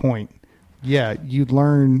on your point. Yeah, you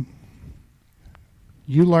learn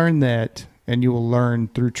that, and you will learn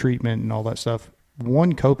through treatment and all that stuff.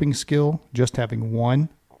 One coping skill, just having one,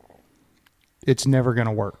 it's never going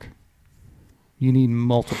to work. You need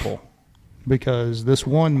multiple, because this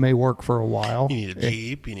one may work for a while. You need a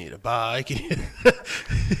Jeep. You need a bike.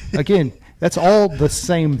 Again, that's all the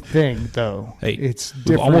same thing, though. Hey, it's we've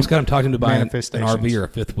different. almost got him talking to buy an manifestations. RV or a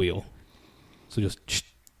fifth wheel. So just,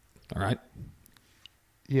 all right.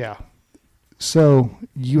 Yeah. So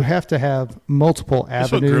you have to have multiple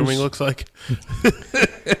That's what avenues. grooming looks like.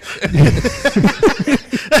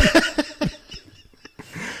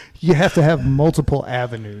 You have to have multiple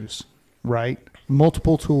avenues, right?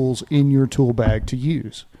 Multiple tools in your tool bag to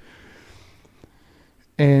use.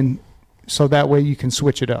 And so that way you can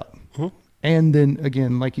switch it up. Mhm. And then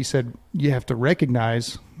again, like you said, you have to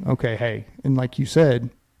recognize, okay, hey, and like you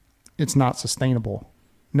said, it's not sustainable.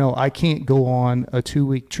 No, I can't go on a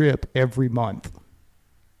 2-week trip every month.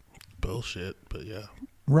 Bullshit, but yeah.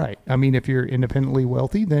 Right. I mean, if you're independently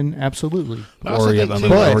wealthy, then absolutely. I also Or you have think, too,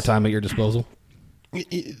 unlimited But- overtime at your disposal.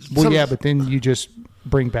 Well, yeah, but then you just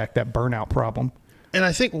bring back that burnout problem. and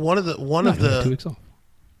I think one of No, the you have 2 weeks off.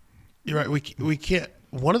 you're right. We can't.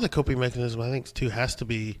 One of the coping mechanisms I think too has to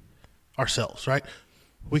be ourselves, right?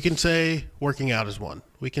 We can say working out is one.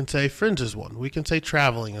 We can say friends is one. We can say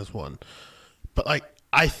traveling is one. But like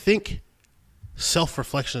I think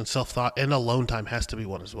self-reflection and self-thought and alone time has to be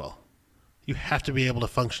one as well. You have to be able to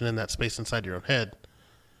function in that space inside your own head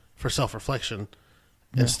for self-reflection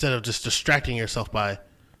instead of just distracting yourself by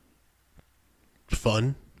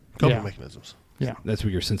fun coping Yeah. mechanisms. Yeah. That's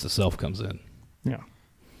where your sense of self comes in. Yeah.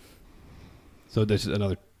 So there's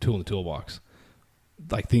another tool in the toolbox.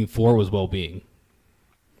 Like theme 4 was well-being.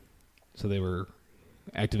 So they were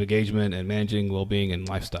active engagement and managing well-being and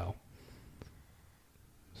lifestyle.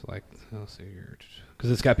 So like, let's see here.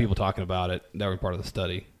 Because it's got people talking about it. That were part of the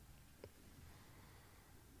study.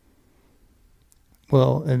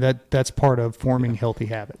 Well, and that's part of forming healthy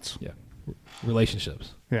habits. Yeah.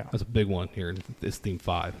 Relationships. Yeah. That's a big one here in this theme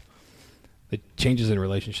 5. The changes in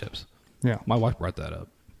relationships. Yeah. My wife brought that up.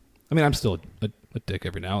 I mean, I'm still a dick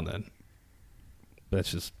every now and then. But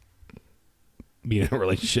that's just being in a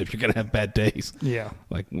relationship. You're going to have bad days. Yeah.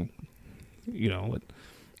 Like, but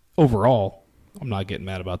overall, I'm not getting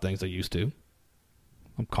mad about things I used to.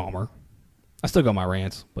 I'm calmer. I still got my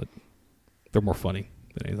rants, but they're more funny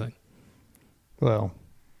than anything. Well,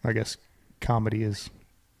 I guess comedy is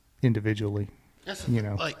individually,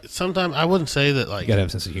 Like, sometimes I wouldn't say that, like... You got to have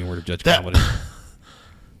a sense of humor to judge that, comedy.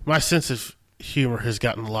 My sense of humor has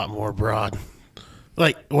gotten a lot more broad.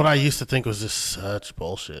 Like, what I used to think was just such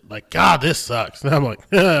bullshit. Like, God, this sucks. And I'm like,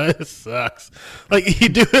 this sucks. Like, you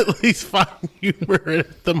do at least find humor in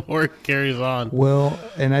it the more it carries on. well,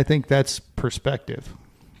 and I think that's perspective.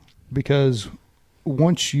 Because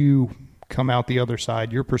once you come out the other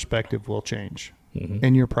side, your perspective will change.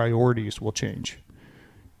 And your priorities will change.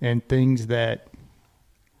 And things that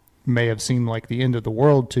may have seemed like the end of the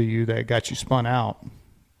world to you that got you spun out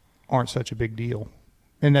aren't such a big deal.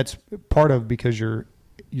 And that's part of because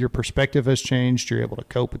your perspective has changed. You're able to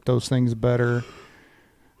cope with those things better.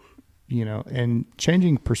 And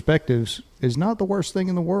changing perspectives is not the worst thing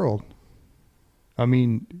in the world. I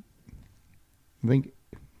mean, I think,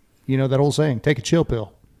 that old saying, take a chill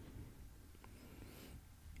pill.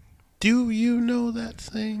 Do you know that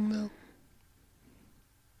saying, though?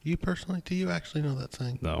 You personally, do you actually know that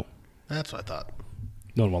saying? No. That's what I thought.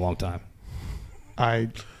 Known him a long time. I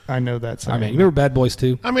know that saying. I mean, you remember Bad Boys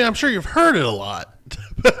 2? I mean, I'm sure you've heard it a lot,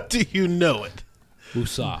 but do you know it?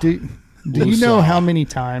 Woosah. Do you know how many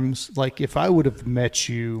times, like, if I would have met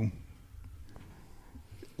you,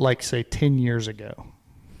 like, say, 10 years ago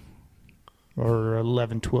or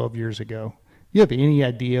 11, 12 years ago, you have any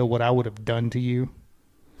idea what I would have done to you?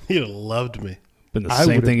 You'd have loved me. Been the I same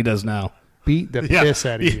would've- thing he does now. Beat the piss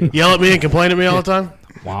out of you. Yell at me and complain to me all the time?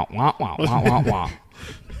 Wah, wah, wah, wah, wah, wah.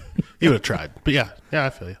 You would have tried. But yeah, I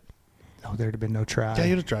feel you. Oh, there'd have been no try. Yeah,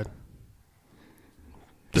 you'd have tried.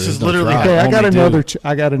 This There's is no literally... try. Okay, I got Only another. do.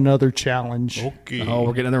 I got another challenge. Okay. Oh,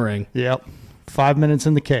 we're getting in the ring. Yep, 5 minutes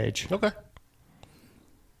in the cage. Okay.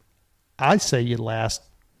 I say you last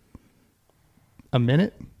a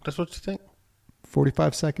minute, That's what you think?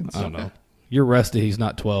 45 seconds. I don't know. You're rested. He's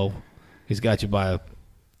not 12. He's got you by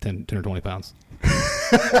 10 or 20 pounds.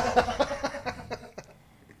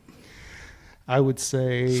 I would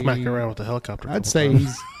say Smacking around with the helicopter. a I'd couple say times.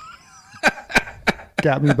 he's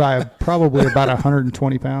got me by probably about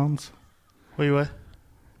 120 pounds, What you weigh?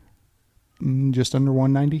 just under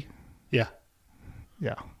 190. Yeah.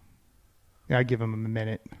 Yeah, I give him a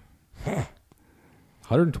minute.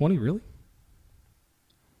 120, really?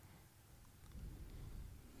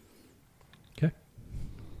 Okay.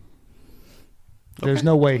 There's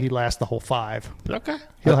no way he lasts the whole 5. Okay.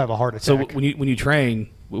 He'll have a heart attack. So when you train,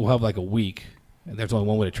 we'll have like a week, and there's only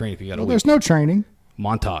one way to train if you got a well, week. there's no training.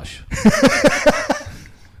 Montage.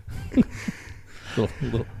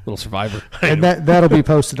 little survivor. And that'll be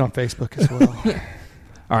posted on Facebook as well.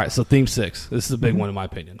 All right, so theme 6. This is a big one in my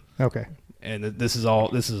opinion, Okay. and this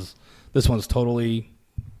one's totally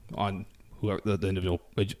on whoever the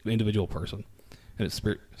individual person, and it's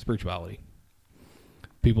spirituality.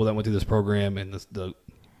 People that went through this program and the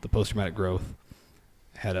post traumatic growth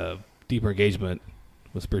had a deeper engagement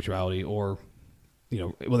with spirituality, or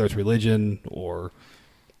whether it's religion or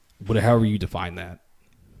whatever, however you define that.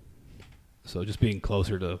 So just being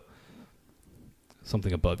closer to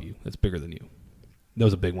something above you that's bigger than you. That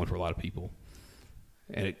was a big one for a lot of people.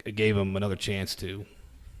 And it gave them another chance to,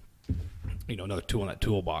 another tool in that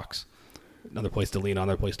toolbox, another place to lean on,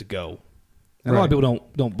 another place to go. And a lot of people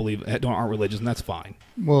don't believe, aren't religious, and that's fine.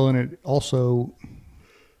 Well, and it also,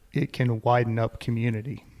 it can widen up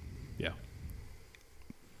community. Yeah.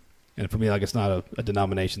 And for me, like, it's not a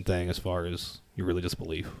denomination thing as far as your religious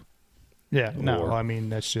belief. Yeah, no, Or- I mean,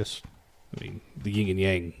 that's just, The yin and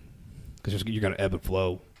yang, because you're going to ebb and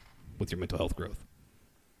flow with your mental health growth.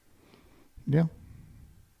 yeah.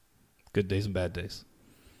 Good days and bad days.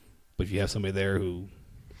 But if you have somebody there who,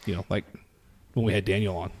 like when we had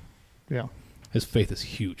Daniel on, Yeah. his faith is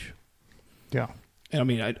huge. Yeah. And I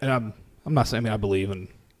mean, I'm not saying, I believe in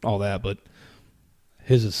all that, but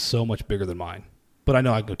his is so much bigger than mine. But I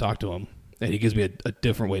know I can go talk to him, and he gives me a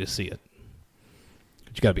different way to see it.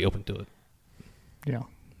 But you got to be open to it. Yeah.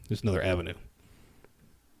 There's another avenue.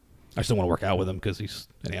 I still want to work out with him because he's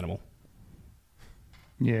an animal.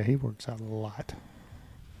 Yeah, he works out a lot.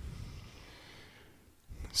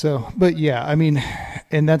 So, but yeah, I mean,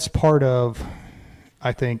 and that's part of,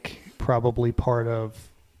 I think, probably part of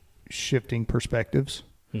shifting perspectives,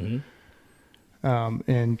 Mm-hmm.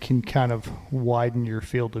 and can kind of widen your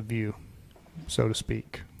field of view, so to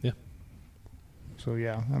speak. Yeah. So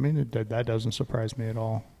yeah, I mean, that doesn't surprise me at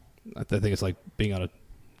all. I think it's like being on a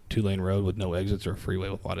 2-lane road with no exits or a freeway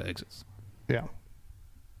with a lot of exits. Yeah.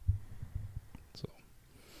 So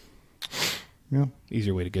Yeah.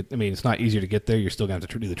 easier way to get. I mean, it's not easier to get there. You're still going to have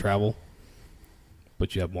to do the travel,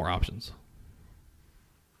 but you have more options.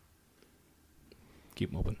 keep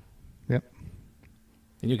them open. Yep.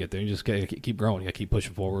 And you'll get there. You just gotta keep growing. You gotta keep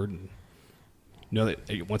pushing forward. And you know that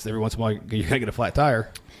every once in a while you're gonna get a flat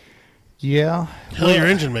tire. Yeah. Hell, your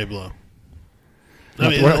engine may blow.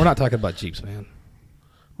 We're not talking about Jeeps, man.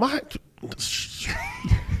 My,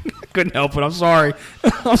 Couldn't help it. I'm sorry.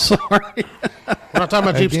 I'm sorry. we're not talking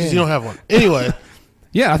about Jeeps because you don't have one. Anyway.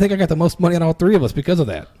 Yeah, I think I got the most money on all three of us because of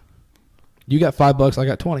that. You got $5. I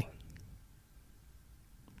got 20.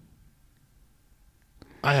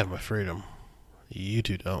 I have my freedom. You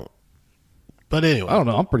two don't. But anyway. I don't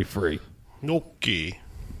know. I'm pretty free. Okay.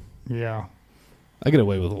 Yeah. I get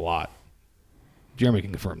away with a lot. Jeremy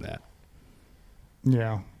can confirm that.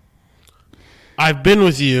 Yeah. I've been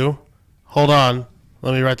with you. Hold on.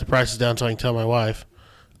 Let me write the prices down so I can tell my wife.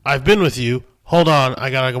 I've been with you. Hold on.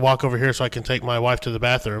 I got to walk over here so I can take my wife to the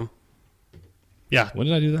bathroom. Yeah. When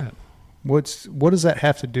did I do that? What does that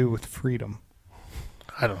have to do with freedom?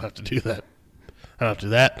 I don't have to do that. I don't have to do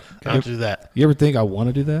that. I don't have to do that. You ever think I want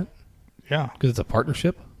to do that? Yeah. Because it's a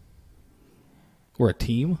partnership? We're a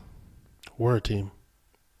team? We're a team.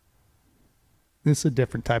 This is a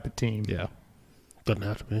different type of team. Yeah. Doesn't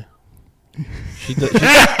have to be. She does,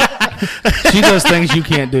 she does things you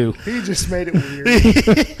can't do. He just made it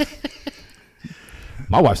weird.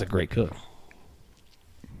 My wife's a great cook.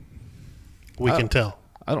 We can tell.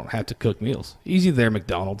 I don't have to cook meals. Easy there,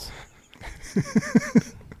 McDonald's.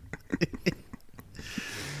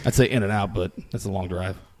 I'd say In and Out, but that's a long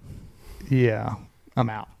drive. Yeah. I'm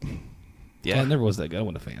out. Yeah, it never was that good. I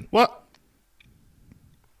wasn't a fan. Well,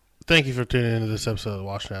 thank you for tuning into this episode of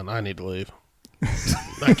Washdown. I need to leave.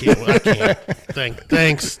 I can't.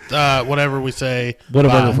 Thanks. Whatever we say.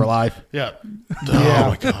 Whatever for life. Yeah. Yeah. Oh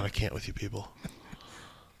my God, I can't with you people.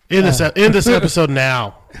 End this episode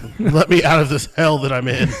now. Let me out of this hell that I'm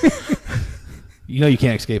in. You know you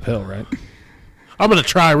can't escape hell, right? I'm gonna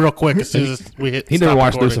try real quick as soon as we hit. He never stop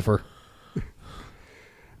watched recording.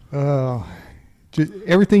 Lucifer. Just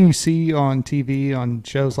everything you see on TV, on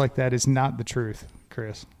shows like that, is not the truth,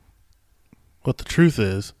 Chris. What the truth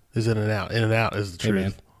is In and Out. In and Out is the Hey, truth.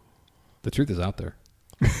 man. The truth is out there.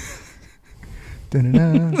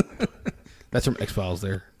 Da-da-da. That's from X-Files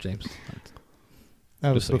there, James.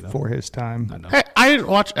 That was Just so you know. before his time. I know. Hey, I didn't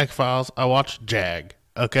watch X-Files. I watched Jag.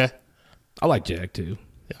 Okay. I like Jag, too.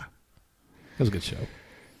 Yeah. It was a good show.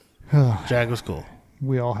 Jag was cool.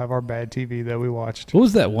 We all have our bad TV that we watched. What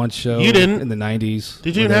was that one show You didn't. in the 90s?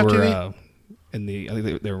 Did you where have they were, TV? I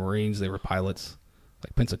think they were Marines. They were pilots.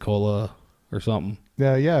 Like Pensacola or something.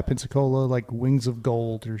 Yeah, Pensacola, like Wings of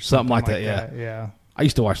Gold or Something like that, yeah. Yeah. I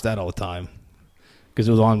used to watch that all the time because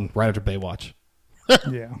it was on right after Baywatch.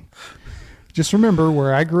 Yeah. Just remember,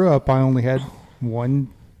 where I grew up, I only had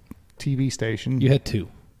one TV station. You had two.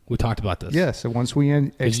 We talked about this. Yeah, so once we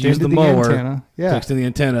You extended used the the mower antenna, to yeah, extend the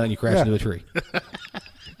antenna and you crashed Yeah. into a tree.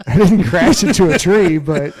 I didn't crash into a tree,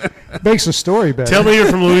 but it makes the story better. Tell me you're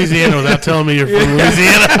from Louisiana without telling me you're from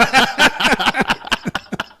Louisiana.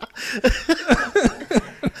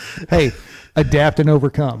 Hey, adapt and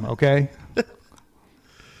overcome, okay?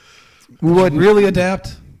 We wouldn't really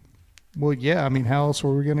adapt. Well, yeah, I mean, how else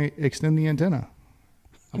were we going to extend the antenna?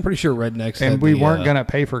 I'm pretty sure Rednecks And had we the, weren't going to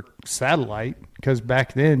pay for satellite because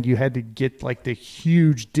back then you had to get like the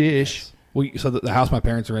huge dish. So the house my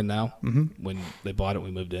parents are in now, when they bought it,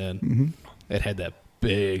 we moved in. It had that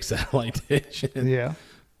big satellite dish. Yeah.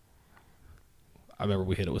 I remember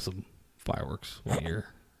we hit it with some fireworks one year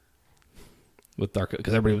with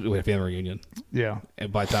because everybody we had a family reunion, Yeah.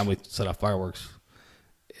 and by the time we set off fireworks,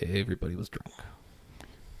 everybody was drunk.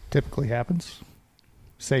 Typically happens.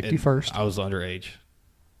 Safety And first. I was underage,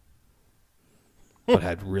 but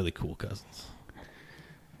had really cool cousins.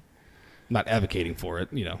 Not advocating for it,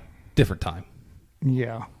 different time.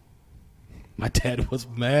 Yeah. My dad was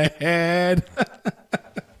mad.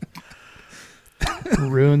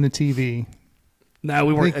 Ruin the TV. No,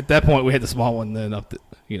 we weren't. At that point, we had the small one. Then up, But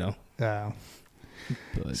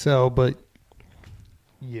but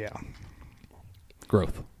yeah.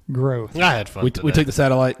 growth. Growth. I had fun. We today. took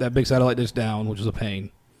that big satellite dish down, which was a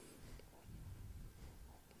pain.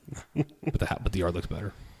 but the yard looks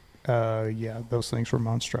better. Yeah, those things were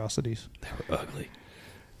monstrosities. They were ugly,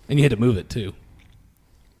 and you had to move it too.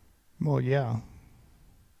 Well, yeah.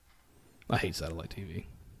 I hate satellite TV.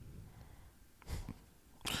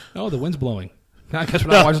 Oh, the wind's blowing. I guess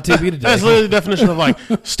we're not watching TV today. That's literally the definition of like,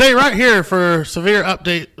 stay right here for severe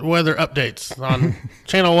weather updates on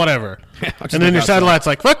channel whatever. I'll just And then look your outside. satellite's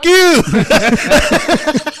like, fuck you.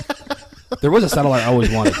 There was a satellite I always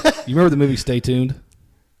wanted. You remember the movie Stay Tuned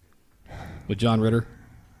with John Ritter?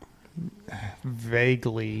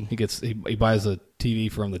 Vaguely. He buys a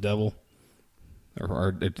TV from the devil,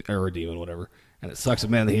 or a demon, whatever. And it sucks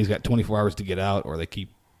him in that he's got 24 hours to get out, or they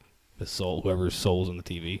keep his soul, whoever's soul's in the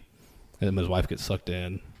TV, and then his wife gets sucked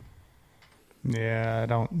in. Yeah, I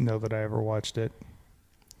don't know that I ever watched it.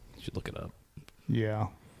 You should look it up. Yeah,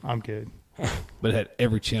 I'm good. But it had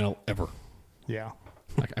every channel ever. Yeah.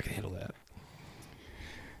 I can handle that.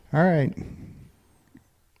 All right.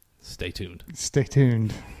 Stay tuned. Stay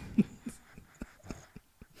tuned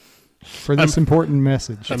for this important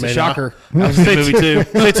message. It's a shocker. I've seen the movie too.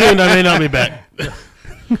 Stay tuned. I may not be back.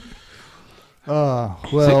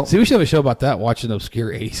 Well, see, we should have a show about that, watching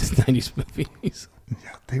obscure 80s and 90s movies.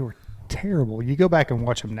 Yeah, they were terrible. You go back and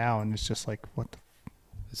watch them now, and it's just like, what the...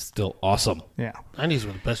 It's still awesome. Yeah. 90s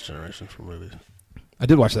were the best generation for movies. I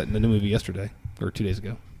did watch that in the new movie yesterday, or 2 days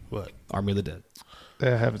ago. What? Army of the Dead.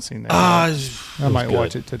 I haven't seen that. Ah, I might good.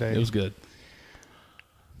 watch it today. It was good.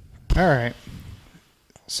 All right.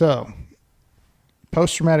 So,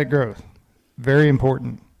 post-traumatic growth, very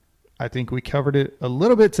important. I think we covered it a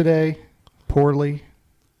little bit today, poorly.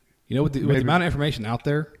 You know, with the amount of information out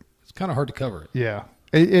there, it's kind of hard to cover it. Yeah.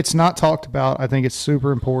 It's not talked about. I think it's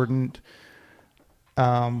super important.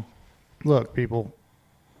 Look, people,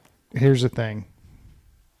 here's the thing.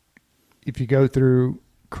 If you go through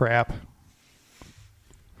crap,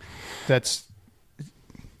 that's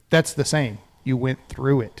the same. You went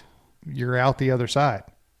through it. You're out the other side.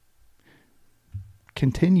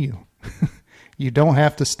 Continue. You don't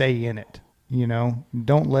have to stay in it. You know,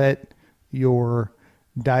 don't let your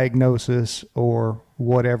diagnosis or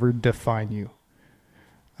whatever define you.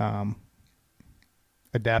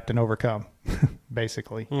 Adapt and overcome,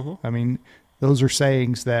 basically. Mm-hmm. I mean, those are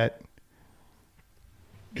sayings that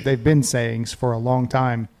they've been sayings for a long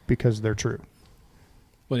time because they're true.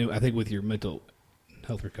 Well, I think with your mental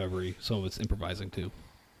health recovery, some of it's improvising too.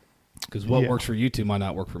 Because what works for you two might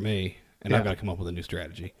not work for me, and I've got to come up with a new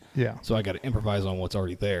strategy. Yeah. So I got to improvise on what's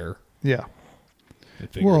already there. Yeah. And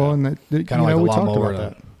figure it out. And kind of like a we talked lawnmower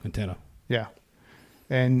about and an antenna. Yeah.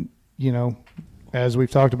 And, you know, as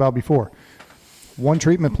we've talked about before, one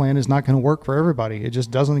treatment plan is not going to work for everybody. It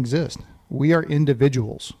just doesn't exist. We are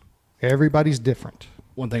individuals. Everybody's different.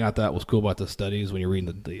 One thing I thought was cool about the studies when you're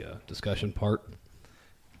reading the discussion part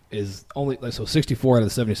is so 64 out of the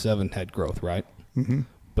 77 had growth, right? Mm-hmm.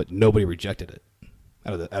 But nobody rejected it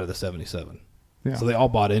out of the 77. Yeah. So they all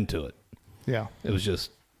bought into it. Yeah. It was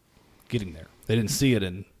just getting there. They didn't see it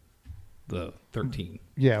in the 13.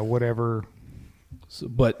 Yeah, whatever. So,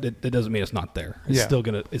 but that doesn't mean it's not there. It's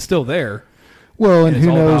Yeah. It's still there. Well, and it's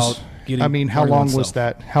who all knows? about getting- I mean, how learning long oneself. was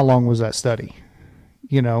that? How long was that study?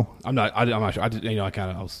 You know? I'm not sure. I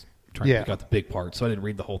was trying to pick out the big part, so I didn't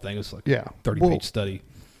read the whole thing. It was like a 30-page study.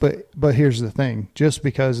 But here's the thing: just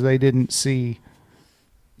because they didn't see,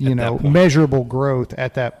 At that point. measurable growth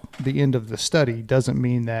at the end of the study, doesn't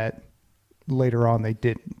mean that later on they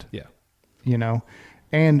didn't. Yeah. You know,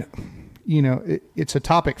 and it's a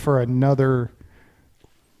topic for another,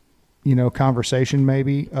 conversation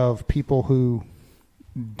maybe of people who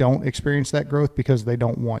don't experience that growth because they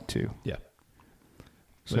don't want to. Yeah.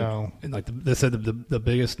 So, and like they said, the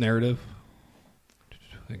biggest narrative.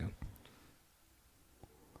 Hang on.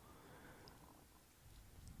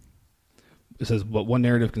 It says, but one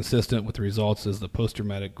narrative consistent with the results is the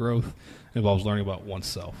post-traumatic growth involves learning about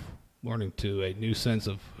oneself, learning to a new sense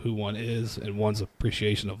of who one is and one's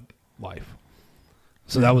appreciation of life.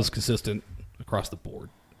 So that was consistent across the board.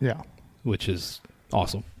 yeah, Which is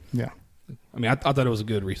awesome. yeah, I mean, I thought it was a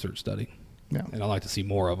good research study. yeah, And I'd like to see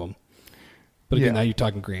more of them. But again, Yeah. now you're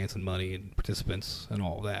talking grants and money and participants and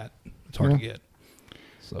all of that. It's hard to Yeah. get.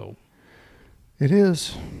 So it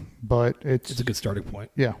is, but it's a good starting point.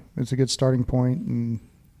 yeah, it's a good starting point, and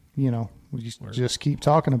we just keep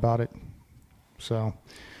talking about it. So,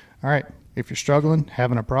 all right, if you're struggling,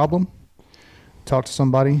 having a problem, talk to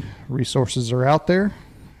somebody. Resources are out there.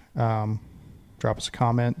 Drop us a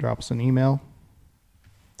comment, drop us an email,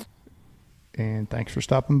 and thanks for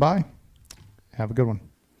stopping by. Have a good one.